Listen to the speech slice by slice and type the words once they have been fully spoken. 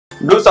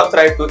Do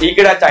subscribe to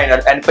Ekeeda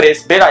channel and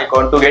press bell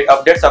icon to get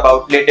updates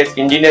about latest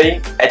engineering,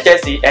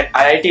 HSC and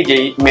IIT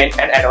JEE main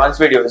and advanced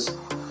videos.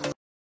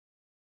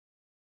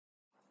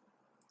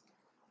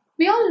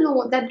 We all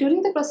know that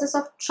during the process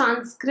of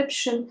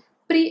transcription,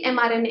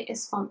 pre-mRNA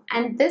is formed,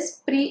 and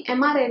this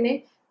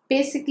pre-mRNA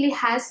basically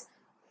has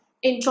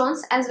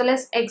introns as well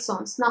as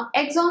exons. Now,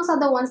 exons are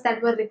the ones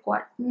that were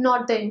required,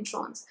 not the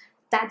introns.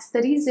 That's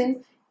the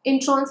reason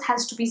introns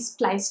has to be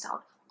spliced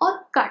out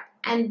or cut,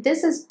 and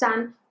this is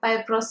done by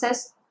a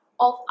process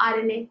of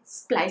RNA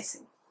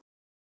splicing.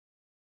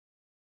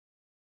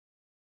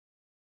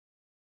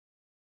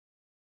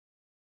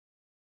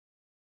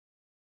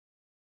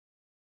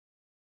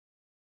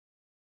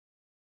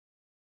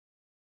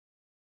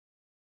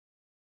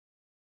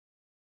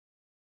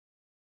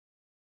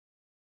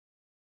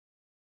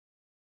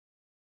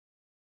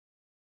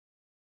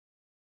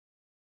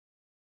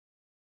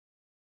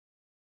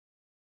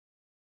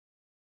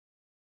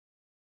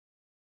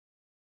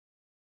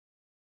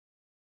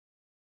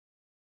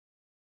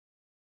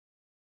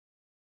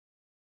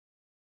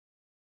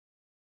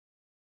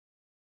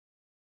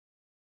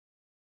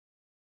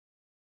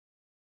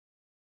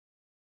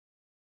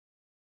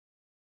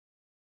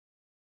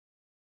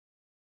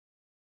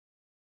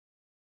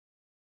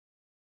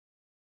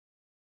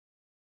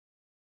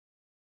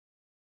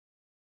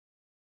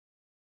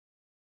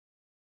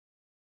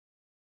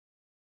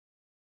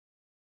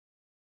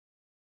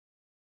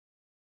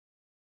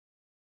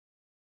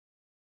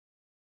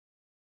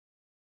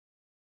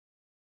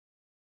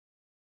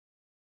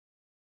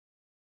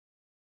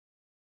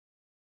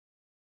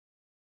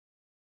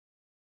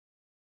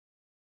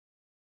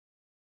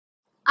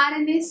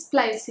 RNA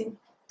splicing,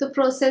 the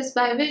process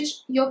by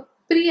which your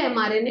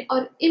pre-mRNA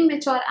or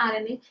immature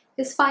RNA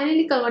is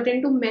finally converted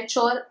into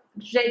mature,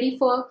 ready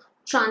for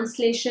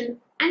translation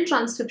and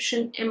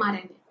transcription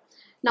mRNA.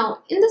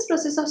 Now, in this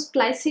process of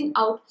splicing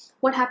out,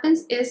 what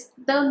happens is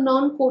the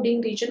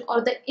non-coding region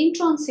or the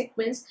intron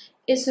sequence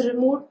is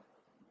removed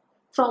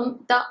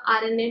from the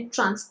RNA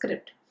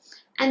transcript.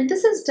 And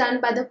this is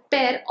done by the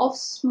pair of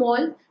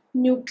small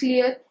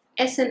nuclear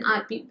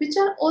snRP, which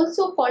are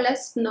also called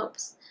as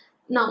SNPs.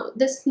 Now,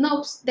 the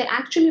SNPs, they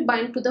actually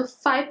bind to the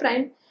 5'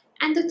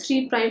 and the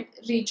 3'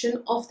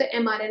 region of the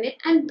mRNA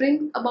and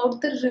bring about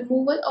the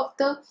removal of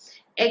the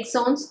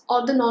exons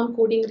or the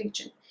non-coding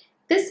region.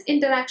 This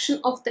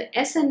interaction of the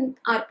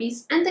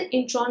snRPs and the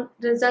intron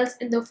results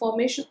in the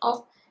formation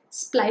of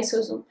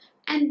spliceosome.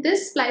 And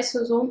this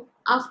spliceosome,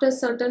 after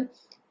certain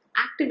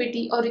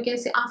activity, or you can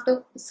say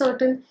after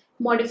certain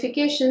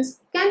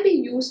modifications, can be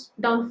used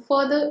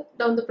further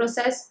down the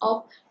process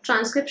of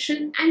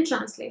transcription and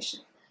translation.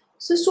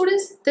 So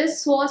students,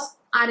 this was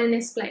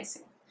RNA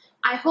splicing.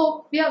 I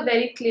hope we are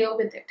very clear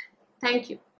with it. Thank you.